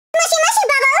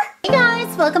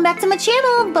welcome back to my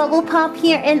channel. BubblePOP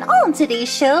here, and on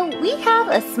today's show we have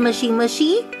a Smooshy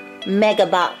Mushy mega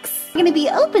box. We're going to be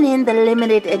opening the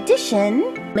limited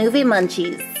edition movie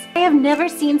Munchies. I have never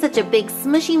seen such a big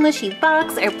Smooshy Mushy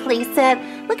box or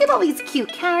playset. Look at all these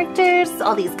cute characters,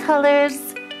 all these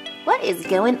colors. What is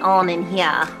going on in here?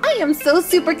 I am so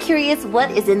super curious what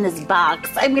is in this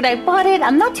box. I mean, I bought it.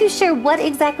 I'm not too sure what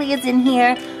exactly is in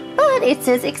here, but it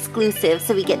says exclusive.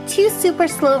 So we get 2 super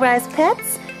slow rise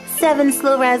pets, 7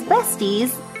 slow rise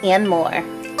besties, and more.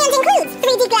 And includes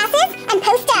 3D glasses and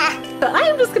poster. So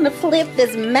I'm just gonna flip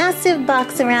this massive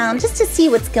box around just to see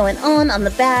what's going on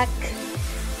the back.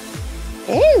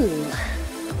 Ooh.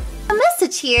 A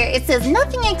message here, it says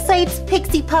nothing excites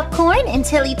Pixie Popcorn and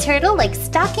Tilly Turtle like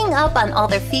stocking up on all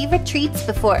their favorite treats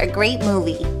before a great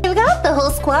movie. We've got the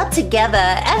whole squad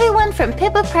together. Everyone from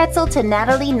Pippa Pretzel to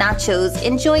Natalie Nachos.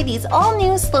 Enjoy these all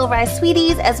new slow rise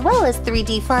sweeties as well as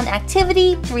 3D fun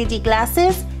activity, 3D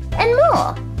glasses, and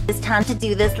more. It's time to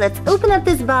do this. Let's open up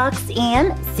this box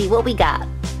and see what we got.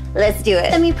 Let's do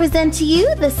it. Let me present to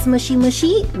you the Smooshy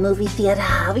Mushy movie theater.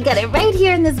 We got it right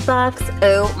here in this box.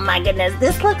 Oh my goodness,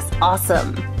 this looks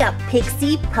awesome. We got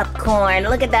Pixie Popcorn.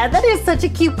 Look at that. That is such a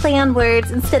cute play on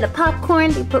words. Instead of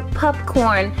popcorn, they put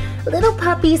popcorn. Little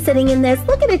puppy sitting in this.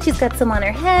 Look at it. She's got some on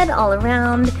her head all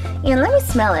around. And let me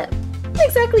smell it. It doesn't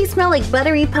exactly smell like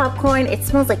buttery popcorn. It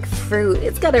smells like fruit.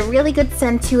 It's got a really good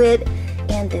scent to it.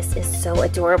 And this is so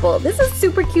adorable. This is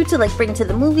super cute to like bring to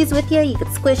the movies with you. You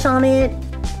could squish on it.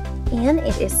 And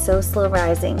it is so slow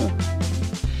rising.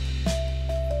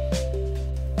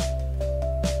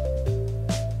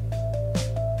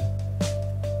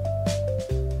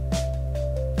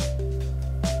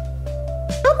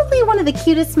 Probably one of the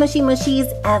cutest Smooshy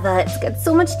Mushies ever. It's got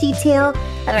so much detail.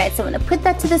 Alright, so I'm going to put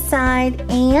that to the side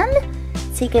and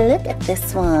take a look at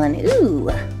this one. Ooh,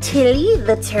 Tilly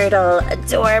the Turtle.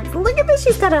 Adorable. Look at this.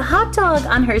 She's got a hot dog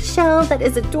on her shell. That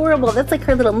is adorable. That's like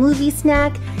her little movie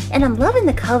snack. And I'm loving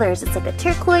the colors. It's like a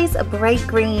turquoise, a bright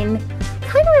green.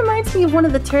 Kind of reminds me of one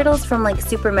of the turtles from like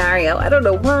Super Mario. I don't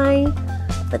know why.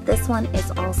 But this one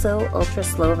is also ultra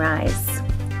slow rise.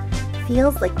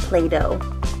 Feels like Play-Doh.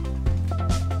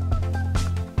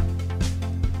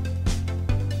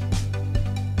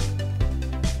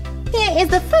 Is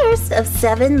the first of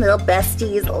 7 little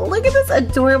besties. Look at this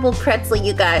adorable pretzel,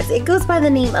 you guys. It goes by the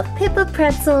name of Pippa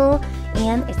Pretzel,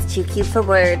 and it's too cute for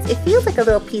words. It feels like a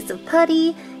little piece of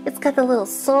putty. It's got the little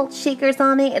salt shakers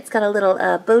on it. It's got a little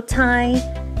bow tie,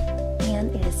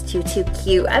 and it is too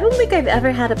cute. I don't think I've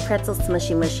ever had a pretzel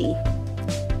Smooshy Mushy.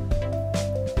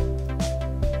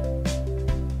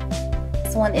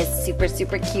 This one is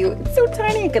super cute. It's so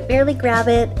tiny I could barely grab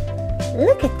it.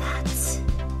 Look at that.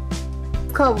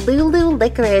 Called Lulu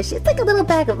Licorice. It's like a little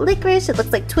bag of licorice. It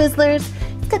looks like Twizzlers.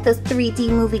 It's got those 3D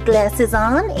movie glasses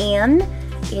on, and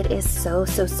it is so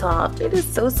soft. It is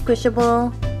so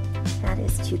squishable. That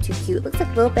is too cute. Looks like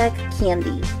a little bag of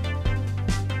candy.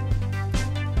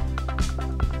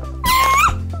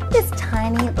 This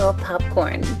tiny little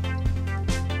popcorn.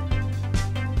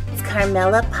 It's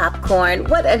Carmela Popcorn.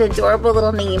 What an adorable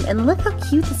little name. And look how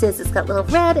cute this is. It's got little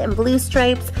red and blue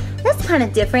stripes. That's kind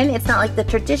of different. It's not like the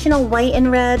traditional white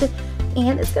and red.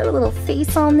 And it's got a little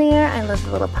face on there. I love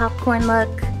the little popcorn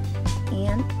look.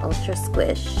 And ultra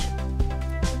squish.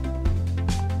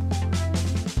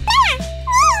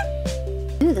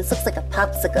 Ooh, this looks like a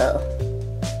popsicle.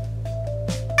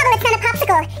 Oh, it's not a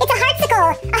popsicle. It's a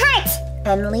heartsicle. A heart.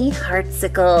 Henley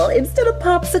Heartsicle. Instead of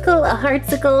popsicle, a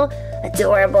heartsicle.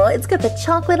 Adorable. It's got the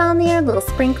chocolate on there, little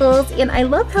sprinkles, and I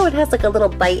love how it has like a little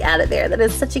bite out of there. That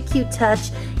is such a cute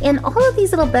touch. And all of these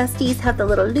little besties have the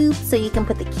little loops so you can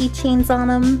put the keychains on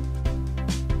them.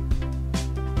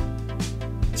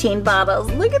 Chain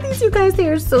bottles. Look at these, you guys. They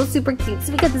are so super cute.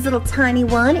 So we got this little tiny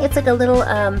one. It's like a little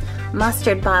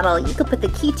mustard bottle. You could put the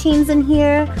keychains in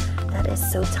here. That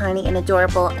is so tiny and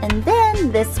adorable. And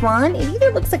then this one, it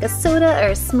either looks like a soda or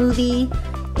a smoothie.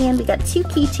 And we got 2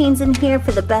 keychains in here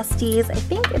for the besties. I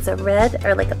think it's a red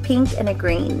or like a pink and a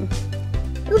green.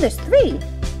 Ooh, there's 3.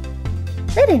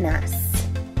 Very nice.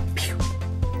 Pew.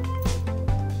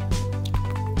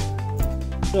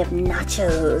 We have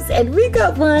nachos, and we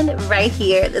got one right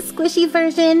here, the squishy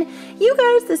version. You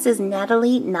guys, this is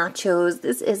Natalie Nachos.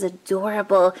 This is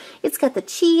adorable. It's got the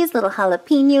cheese, little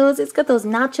jalapenos. It's got those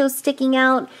nachos sticking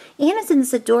out, and it's in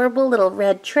this adorable little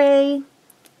red tray.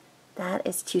 That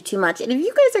is too much. And if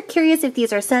you guys are curious if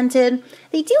these are scented,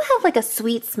 they do have like a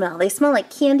sweet smell. They smell like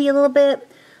candy a little bit,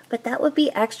 but that would be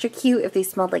extra cute if they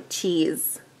smelled like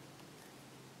cheese.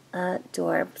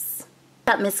 Adorbs.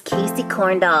 got Miss Casey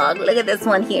Corn Dog. Look at this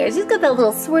one here. She's got that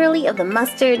little swirly of the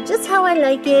mustard, just how I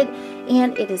like it.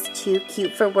 And it is too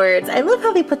cute for words. I love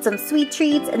how they put some sweet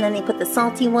treats and then they put the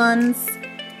salty ones.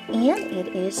 And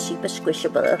it is super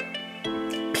squishable.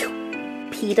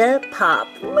 Pita Pop.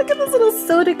 Look at this little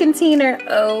soda container.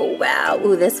 Oh wow.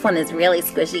 Ooh, this one is really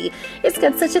squishy. It's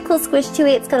got such a cool squish to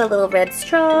it. It's got a little red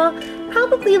straw.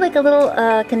 Probably like a little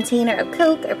container of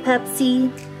Coke or Pepsi.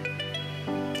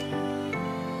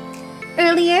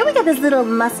 Earlier we got this little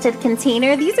mustard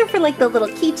container. These are for like the little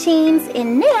keychains.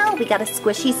 And now we got a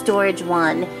squishy storage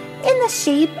one in the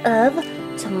shape of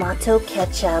tomato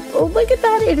ketchup. Oh, look at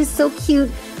that. It is so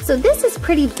cute. So this is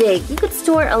pretty big. You could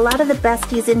store a lot of the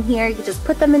besties in here. You could just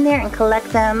put them in there and collect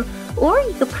them. Or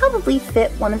you could probably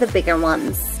fit one of the bigger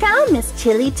ones. Found Miss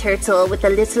Chili Turtle with a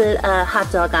little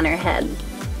hot dog on her head.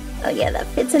 Oh yeah, that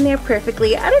fits in there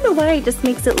perfectly. I don't know why, it just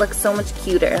makes it look so much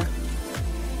cuter.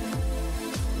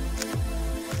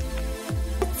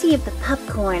 Let's see if the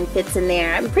popcorn fits in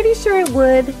there. I'm pretty sure it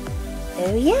would.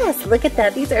 Oh yes, look at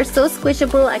that. These are so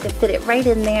squishable. I could fit it right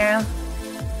in there.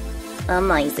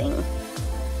 Amazing.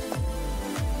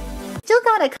 Still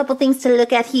got a couple things to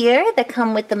look at here that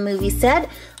come with the movie set.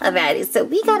 Alrighty, so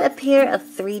we got a pair of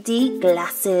 3D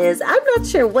glasses. I'm not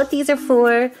sure what these are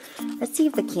for. Let's see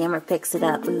if the camera picks it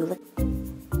up. Ooh, look.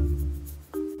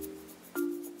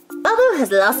 Bubble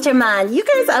has lost her mind. You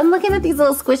guys, I'm looking at these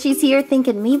little squishies here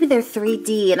thinking maybe they're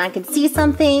 3D and I can see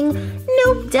something.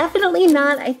 Nope, definitely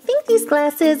not. I think these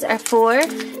glasses are for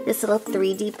this little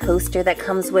 3D poster that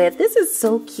comes with. This is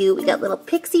so cute. We got little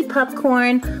pixie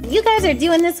popcorn. You guys are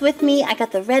doing this with me. I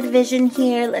got the red vision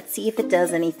here. Let's see if it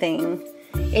does anything.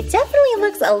 It definitely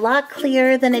looks a lot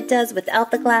clearer than it does without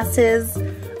the glasses,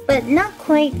 but not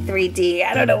quite 3D.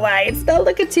 I don't know why. It's not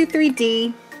looking too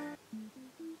 3D.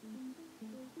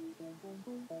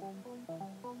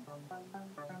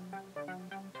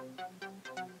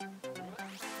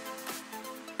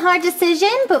 Hard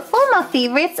decision, but for my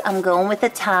favorites, I'm going with a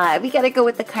tie. We gotta go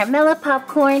with the Carmela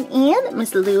popcorn and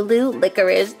Miss Lulu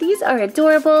licorice. These are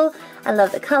adorable. I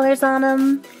love the colors on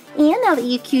them. And now that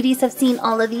you cuties have seen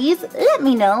all of these, let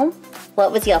me know,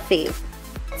 what was your fave?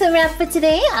 That's a wrap for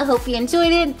today. I hope you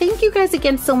enjoyed it. Thank you guys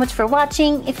again so much for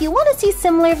watching. If you want to see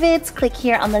similar vids, click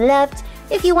here on the left.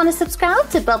 If you want to subscribe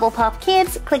to BubblePOP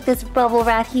Kids, click this bubble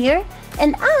right here.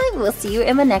 And I will see you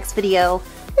in my next video.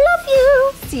 Love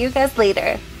you! See you guys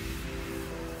later.